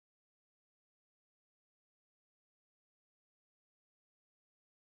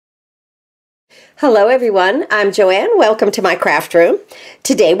Hello everyone, I'm Joanne. Welcome to my craft room.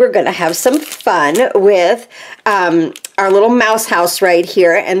 Today we're going to have some fun with our little mouse house right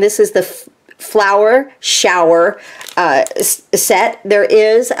here, and this is the flower shower set. There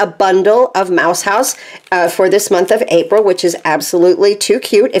is a bundle of mouse house for this month of April, which is absolutely too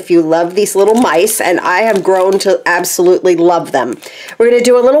cute if you love these little mice, and I have grown to absolutely love them. We're going to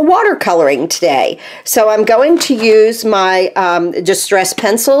do a little watercoloring today. So I'm going to use my distress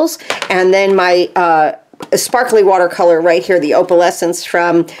pencils and then my sparkly watercolor right here, the opalescence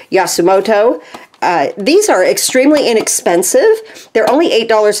from YASUTOMO. These are extremely inexpensive. They're only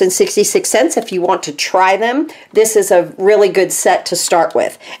 $8.66 if you want to try them. This is a really good set to start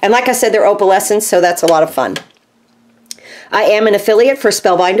with. And like I said, they're opalescent, so that's a lot of fun. I am an affiliate for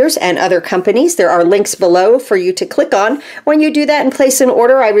Spellbinders and other companies. There are links below for you to click on. When you do that and place an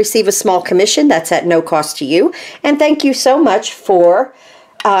order, I receive a small commission. That's at no cost to you. And thank you so much for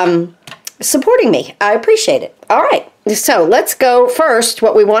supporting me. I appreciate it. All right, so let's go first.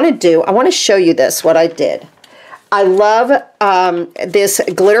 What we want to do, I want to show you this, what I did. I love this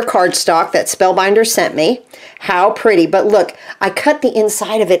glitter cardstock that Spellbinders sent me. How pretty. But look, I cut the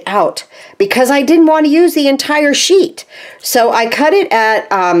inside of it out because I didn't want to use the entire sheet. So I cut it at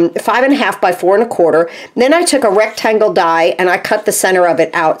 5.5 by 4 1/4. Then I took a rectangle die and I cut the center of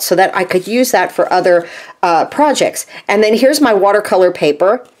it out so that I could use that for other projects. And then here's my watercolor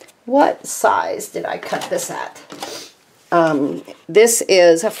paper. What size did I cut this at? This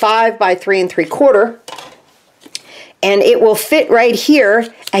is a 5 by 3 3/4, and it will fit right here,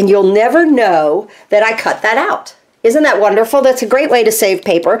 and you'll never know that I cut that out. Isn't that wonderful? That's a great way to save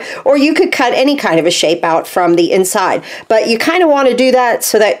paper. Or you could cut any kind of a shape out from the inside, but you kind of want to do that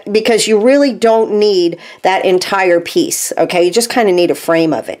so that, because you really don't need that entire piece, okay? You just kind of need a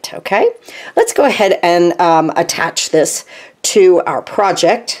frame of it, okay? Let's go ahead and attach this to our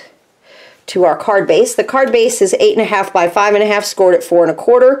project, to our card base. The card base is 8.5 by 5.5, scored at 4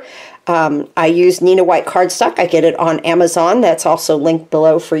 1/4. I use Nina White cardstock. I get it on Amazon. That's also linked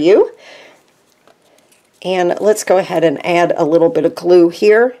below for you. And let's go ahead and add a little bit of glue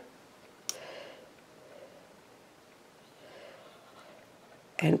here.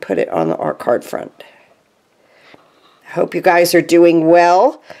 And put it on our card front. I hope you guys are doing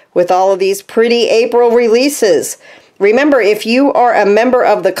well with all of these pretty April releases. Remember, if you are a member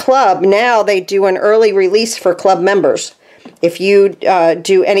of the club, now they do an early release for club members. If you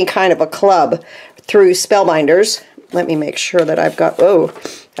do any kind of a club through Spellbinders, let me make sure that I've got, oh,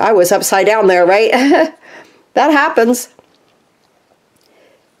 I was upside down there, right? That happens.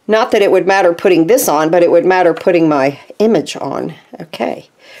 Not that it would matter putting this on, but it would matter putting my image on. Okay,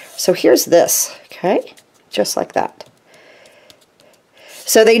 so here's this, okay, just like that.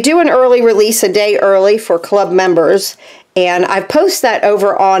 So they do an early release a day early for club members, and I post that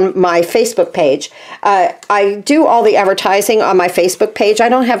over on my Facebook page. I do all the advertising on my Facebook page. I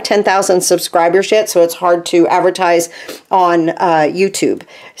don't have 10,000 subscribers yet, so it's hard to advertise on YouTube.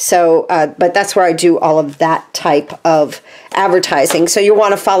 So, but that's where I do all of that type of advertising. So you'll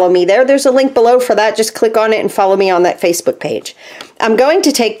want to follow me there. There's a link below for that. Just click on it and follow me on that Facebook page. I'm going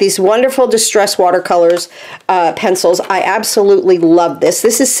to take these wonderful Distress Watercolors pencils. I absolutely love this.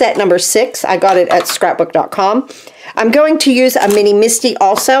 This is set number 6. I got it at scrapbook.com. I'm going to use a mini MISTI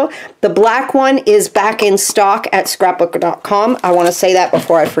also. The black one is back in stock at scrapbook.com. I want to say that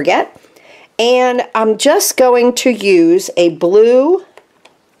before I forget. And I'm just going to use a blue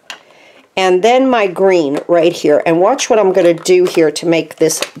and then my green right here. And watch what I'm going to do here to make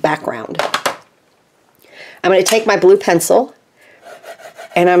this background. I'm going to take my blue pencil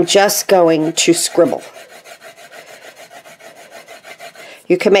and I'm just going to scribble.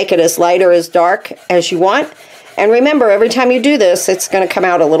 You can make it as light or as dark as you want. And remember, every time you do this, it's going to come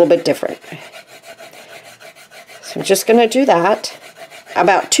out a little bit different. So I'm just going to do that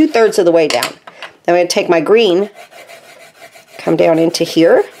about 2/3 of the way down. I'm going to take my green, come down into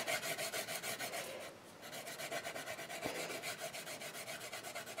here.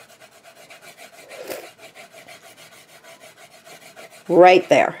 Right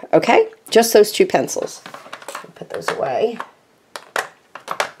there, okay? Just those 2 pencils. Put those away.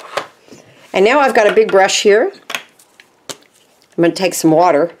 And now I've got a big brush here. I'm going to take some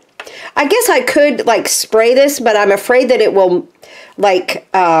water. I guess I could like spray this, but I'm afraid that it will like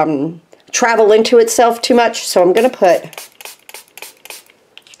travel into itself too much. So I'm going to put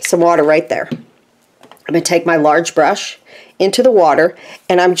some water right there. I'm going to take my large brush into the water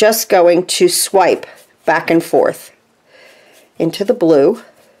and I'm just going to swipe back and forth into the blue.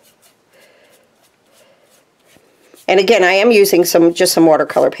 And again, I am using just some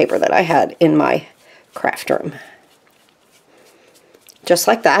watercolor paper that I had in my craft room. Just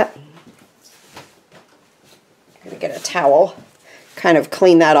like that. I'm going to get a towel, kind of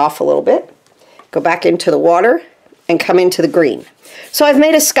clean that off a little bit. Go back into the water and come into the green. So I've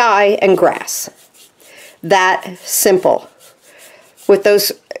made a sky and grass. That simple. With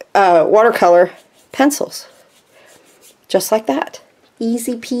those watercolor pencils. Just like that.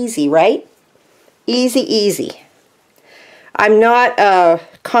 Easy peasy, right? Easy, easy. I'm not a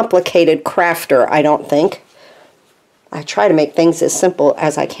complicated crafter, I don't think. I try to make things as simple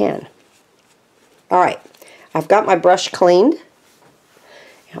as I can. Alright, I've got my brush cleaned.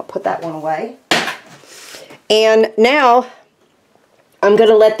 I'll put that one away. And now I'm going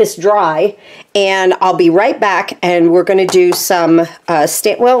to let this dry, and I'll be right back, and we're going to do some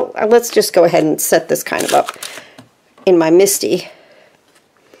well, let's just go ahead and set this kind of up in my MISTI.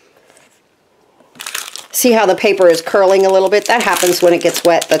 See how the paper is curling a little bit? That happens when it gets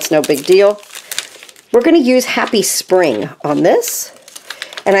wet. That's no big deal. We're going to use Happy Spring on this.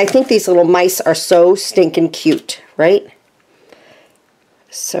 And I think these little mice are so stinking cute, right?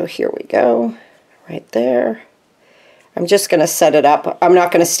 So here we go. Right there. I'm just going to set it up. I'm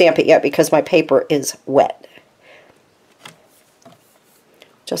not going to stamp it yet because my paper is wet.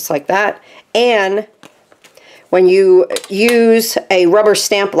 Just like that. And when you use a rubber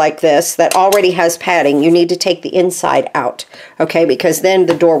stamp like this that already has padding, you need to take the inside out, okay? Because then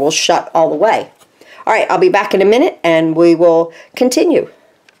the door will shut all the way. All right, I'll be back in a minute and we will continue.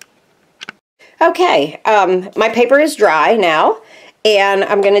 Okay, my paper is dry now, and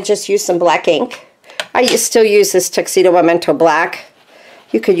I'm going to just use some black ink. I still use this Tuxedo Memento black.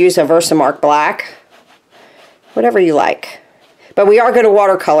 You could use a Versamark black, whatever you like. But we are going to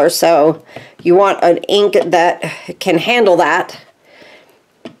watercolor, so you want an ink that can handle that.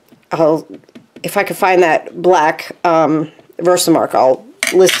 If I can find that black Versamark, I'll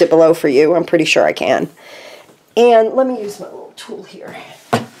list it below for you. I'm pretty sure I can. And let me use my little tool here.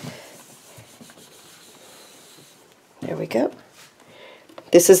 There we go.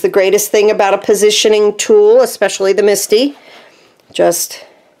 This is the greatest thing about a positioning tool, especially the MISTI. Just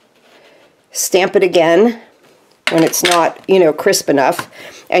stamp it again when it's not, you know, crisp enough,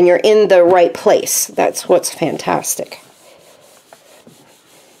 and you're in the right place. That's what's fantastic.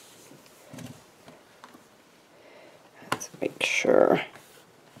 Let's make sure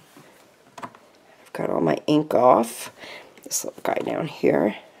I've got all my ink off. This little guy down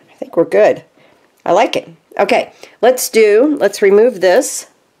here. I think we're good. I like it. Okay, let's remove this,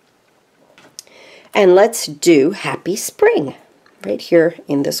 and let's do Happy Spring right here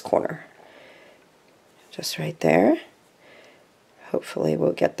in this corner. Just right there. Hopefully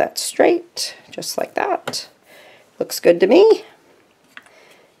we'll get that straight, just like that. Looks good to me.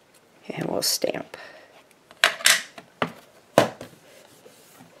 And we'll stamp.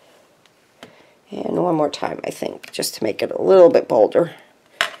 And one more time, I think, just to make it a little bit bolder.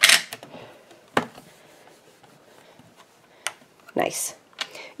 Nice.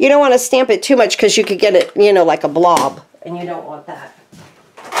 You don't want to stamp it too much because you could get it, you know, like a blob, and you don't want that.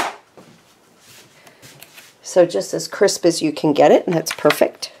 So just as crisp as you can get it, and that's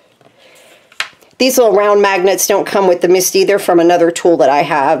perfect. These little round magnets don't come with the MISTI. They're from another tool that I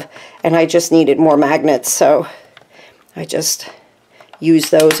have, and I just needed more magnets, so I just use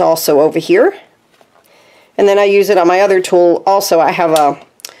those also over here. And then I use it on my other tool. Also, I have a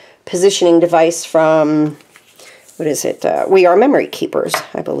positioning device from, what is it? We Are Memory Keepers,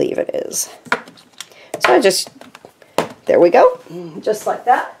 I believe it is. So I just, there we go, just like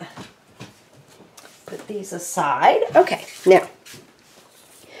that. Put these aside. Okay, now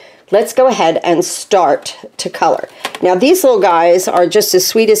let's go ahead and start to color. Now these little guys are just as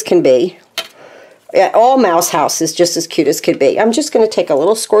sweet as can be. All Mouse House is just as cute as could be. I'm just going to take a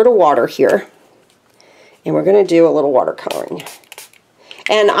little squirt of water here, and we're going to do a little watercoloring.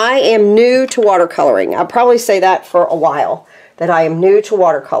 And I am new to watercoloring. I'll probably say that for a while, that I am new to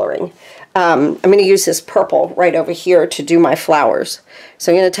watercoloring. I'm going to use this purple right over here to do my flowers.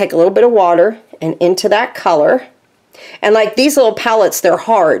 So I'm going to take a little bit of water and into that color. And like these little palettes, they're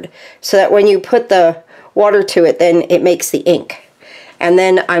hard, so that when you put the water to it, then it makes the ink. And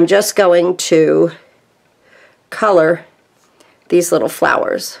then I'm just going to color these little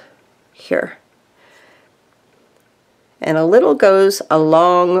flowers here. And a little goes a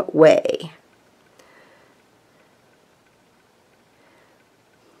long way.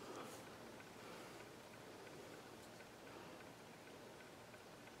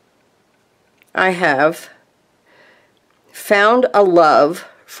 I have found a love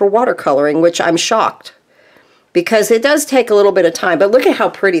for watercoloring, which I'm shocked, because it does take a little bit of time, but look at how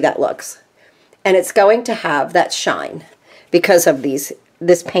pretty that looks. And it's going to have that shine because of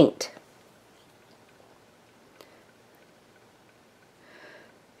this paint.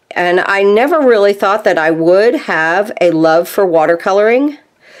 And I never really thought that I would have a love for watercoloring.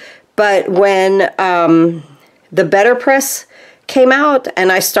 But when the Better Press came out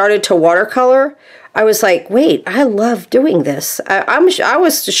and I started to watercolor, I was like, wait, I love doing this. I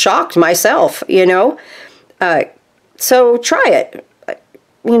was shocked myself, you know. So try it.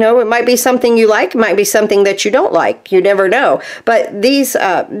 You know, it might be something you like, it might be something that you don't like. You never know. But this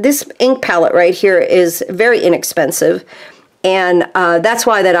ink palette right here is very inexpensive. And that's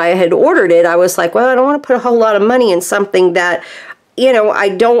why that I had ordered it. I was like, well, I don't want to put a whole lot of money in something that, you know, I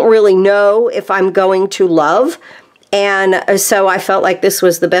don't really know if I'm going to love. And so I felt like this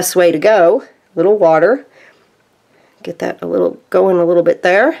was the best way to go. A little water. Get that going a little bit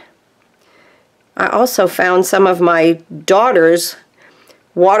there. I also found some of my daughter's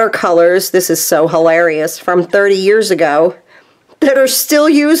watercolors, this is so hilarious, from 30 years ago that are still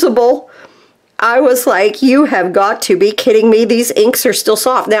usable. I was like, you have got to be kidding me. These inks are still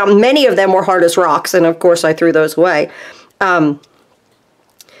soft. Now, many of them were hard as rocks, and of course I threw those away. But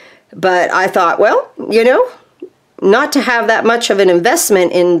I thought, well, you know, not to have that much of an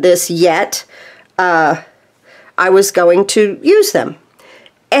investment in this yet, I was going to use them.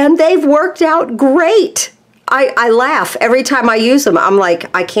 And they've worked out great. I laugh every time I use them. I'm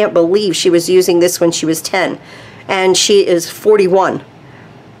like, I can't believe she was using this when she was 10. And she is 41.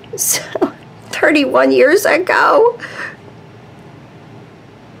 So, 31 years ago.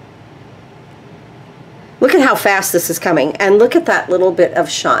 Look at how fast this is coming. And look at that little bit of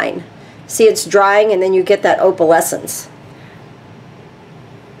shine. See, it's drying and then you get that opalescence.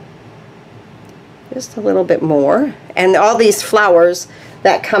 Just a little bit more. And all these flowers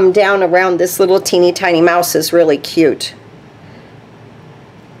that come down around this little teeny tiny mouse is really cute.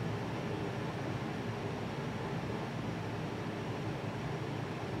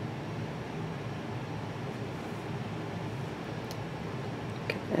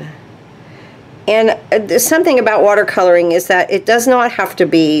 And there's something about watercoloring is that it does not have to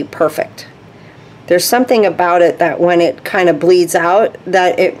be perfect. There's something about it that when it kind of bleeds out,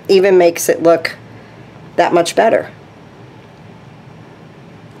 that it even makes it look that much better.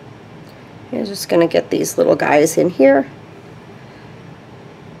 I'm just going to get these little guys in here.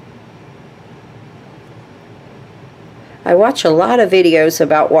 I watch a lot of videos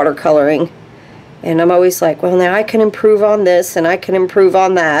about watercoloring, and I'm always like, well, now I can improve on this and I can improve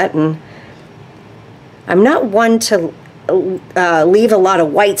on that. And I'm not one to leave a lot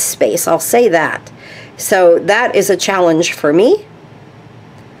of white space, I'll say that. So that is a challenge for me,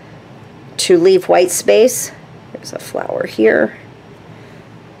 to leave white space. There's a flower here.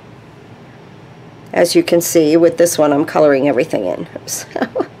 As you can see, with this one, I'm coloring everything in.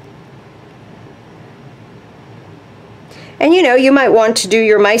 So. And you know, you might want to do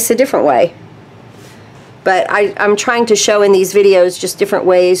your mice a different way. But I'm trying to show in these videos just different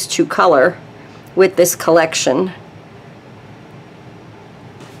ways to color with this collection.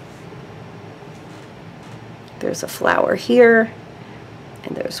 There's a flower here,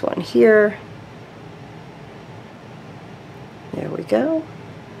 and there's one here. There we go.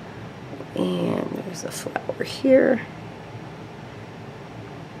 And there's a flower here.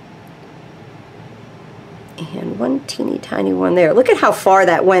 And one teeny tiny one there. Look at how far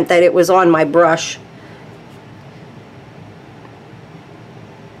that went, that it was on my brush.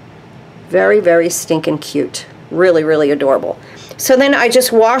 Very, very stinking cute. Really, really adorable. So then I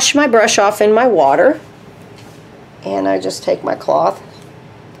just wash my brush off in my water. And I just take my cloth,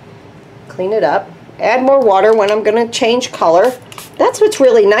 clean it up, add more water when I'm going to change color. That's what's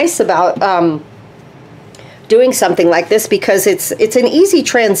really nice about doing something like this, because it's an easy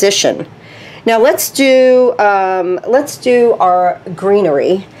transition. Now let's do our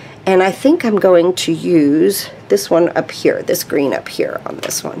greenery, and I think I'm going to use this one up here, this green up here on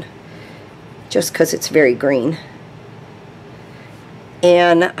this one, just because it's very green.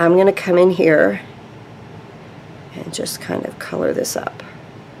 And I'm going to come in here and just kind of color this up.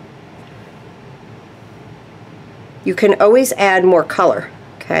 You can always add more color,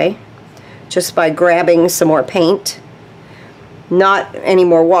 okay? Just by grabbing some more paint. Not any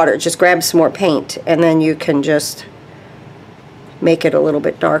more water, just grab some more paint, and then you can just make it a little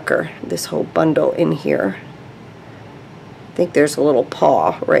bit darker. This whole bundle in here. I think there's a little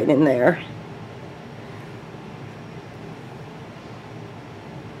paw right in there.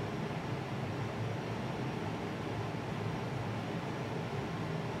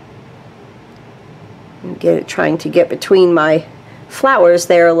 Trying to get between my flowers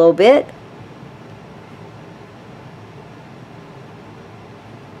there a little bit.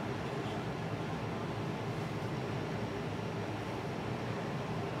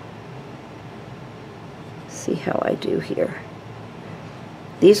 See how I do here.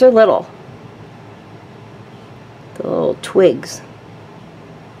 These are little. The little twigs.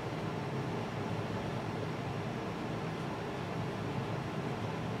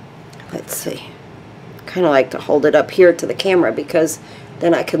 Let's see. Kind of like to hold it up here to the camera because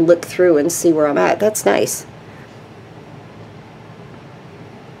then I can look through and see where I'm at. That's nice.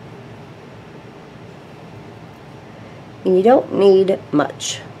 And you don't need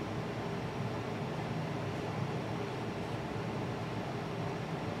much.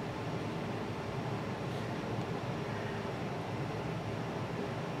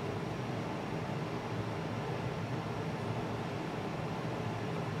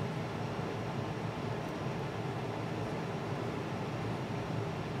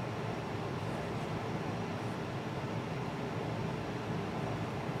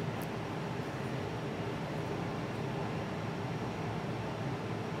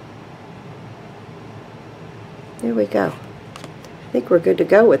 There we go. I think we're good to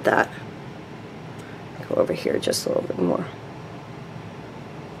go with that. Go over here just a little bit more.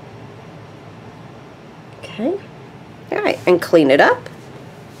 Okay. All right, and clean it up.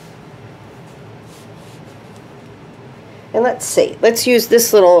 And let's see. Let's use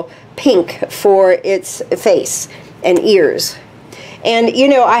this little pink for its face and ears. And, you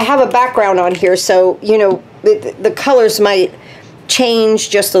know, I have a background on here, so, you know, the colors might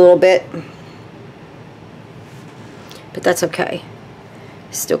change just a little bit. But that's okay.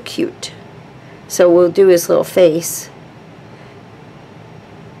 Still cute. So we'll do his little face.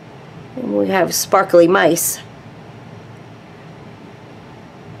 And we have sparkly mice.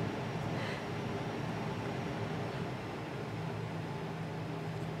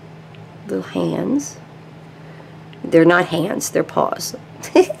 Little hands. They're not hands, they're paws.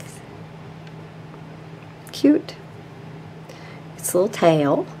 Cute. Its little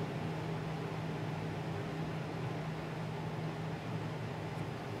tail.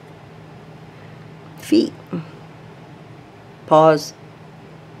 Feet. Paws.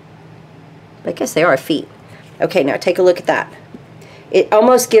 I guess they are feet. Okay, now take a look at that. It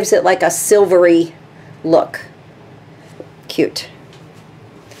almost gives it like a silvery look. Cute.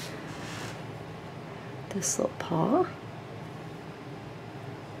 This little paw.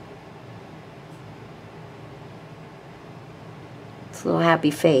 This little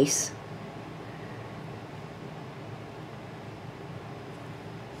happy face.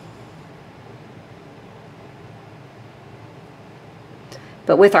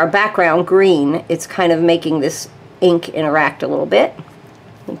 But with our background green, it's kind of making this ink interact a little bit.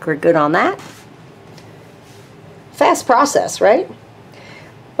 I think we're good on that. Fast process, right?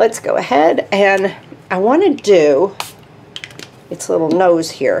 Let's go ahead, and I want to do its little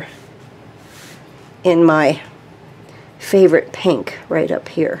nose here in my favorite pink right up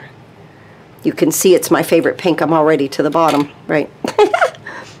here. You can see it's my favorite pink. I'm already to the bottom, right?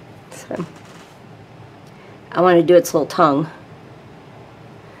 So I want to do its little tongue.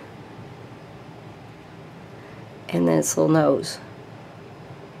 And then its little nose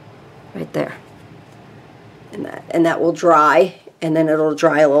right there. And that will dry, and then it'll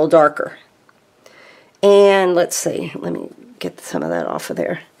dry a little darker. And let's see, let me get some of that off of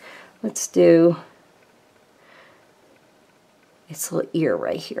there. Let's do its little ear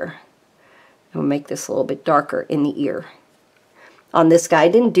right here. And we'll make this a little bit darker in the ear. On this guy, I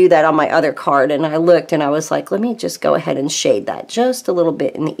didn't do that on my other card, and I looked and I was like, let me just go ahead and shade that just a little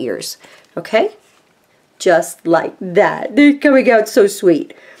bit in the ears. Okay? Just like that. They're coming out so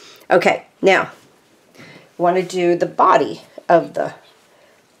sweet. Okay, now, I want to do the body of the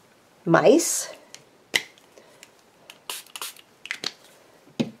mice.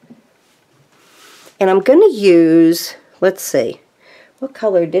 And I'm going to use, let's see, what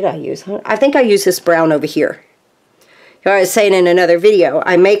color did I use? I think I used this brown over here. I was saying in another video,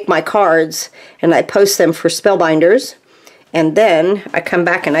 I make my cards and I post them for Spellbinders. And then I come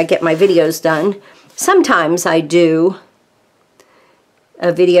back and I get my videos done. Sometimes I do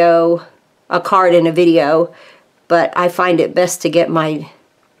a video, a card in a video, but I find it best to get my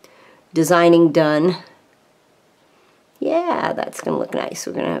designing done. Yeah, that's going to look nice.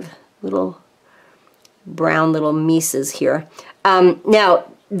 We're going to have little brown little mices here.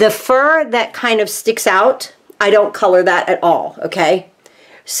 Now, the fur that kind of sticks out, I don't color that at all, okay?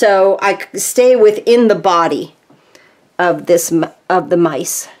 So I stay within the body of the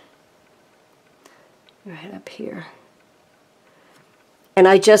mice. Right up here. And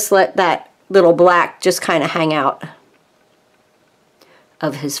I just let that little black just kind of hang out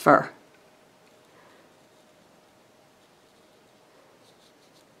of his fur.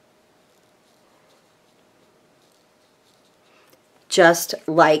 Just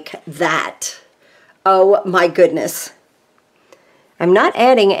like that. Oh my goodness. I'm not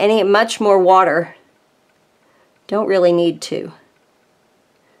adding any much more water. Don't really need to.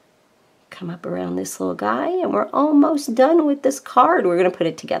 Come up around this little guy, and we're almost done with this card. We're going to put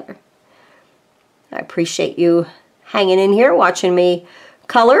it together. I appreciate you hanging in here, watching me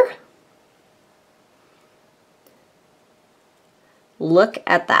color. Look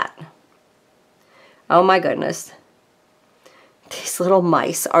at that. Oh my goodness. These little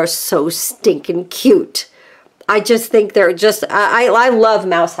mice are so stinking cute. I just think they're just, I love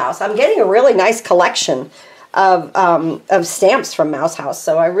Mouse House. I'm getting a really nice collection of stamps from Mouse House,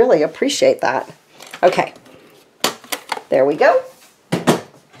 so I really appreciate that. Okay, there we go.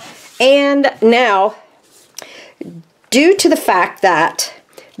 And now, due to the fact that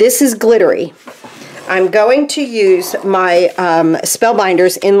this is glittery, I'm going to use my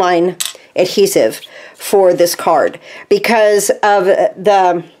Spellbinders inline adhesive for this card because of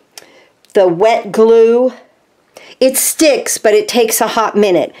the wet glue. It sticks, but it takes a hot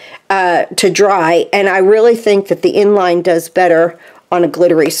minute to dry, and I really think that the inline does better on a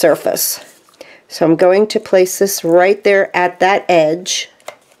glittery surface. So I'm going to place this right there at that edge.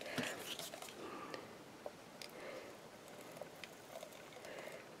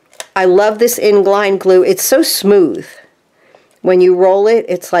 I love this inline glue. It's so smooth. When you roll it,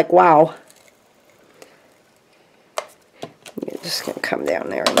 it's like, wow. I'm just going to come down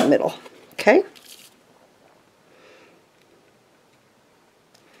there in the middle. Okay.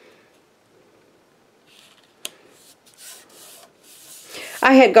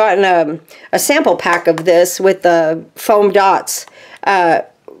 I had gotten a sample pack of this with the foam dots,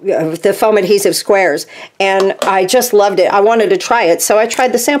 the foam adhesive squares, and I just loved it. I wanted to try it, so I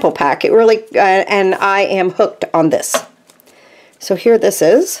tried the sample pack. It really, and I am hooked on this. So here this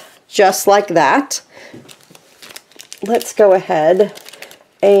is, just like that. Let's go ahead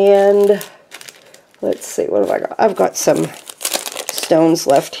and let's see, what have I got? I've got some stones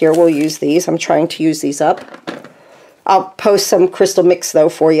left here. We'll use these. I'm trying to use these up. I'll post some crystal mix though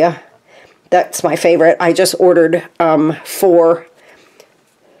for you. That's my favorite. I just ordered 4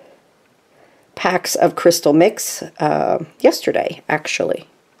 packs of crystal mix yesterday, actually,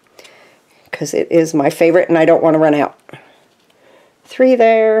 because it is my favorite and I don't want to run out. 3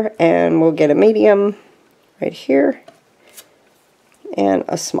 there, and we'll get a medium right here and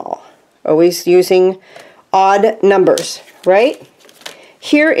a small. Always using odd numbers, right?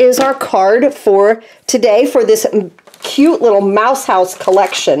 Here is our card for today for this cute little Mouse House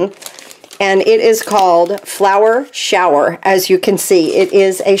collection, and it is called Flower Shower. As you can see, it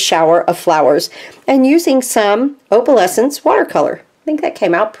is a shower of flowers, and using some opalescence watercolor. I think that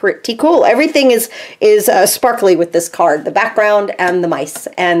came out pretty cool. Everything is sparkly with this card. The background and the mice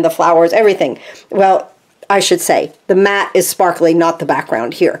and the flowers, everything. Well, I should say the matte is sparkly, not the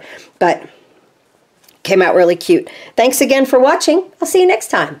background here, but came out really cute. Thanks again for watching. I'll see you next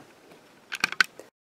time.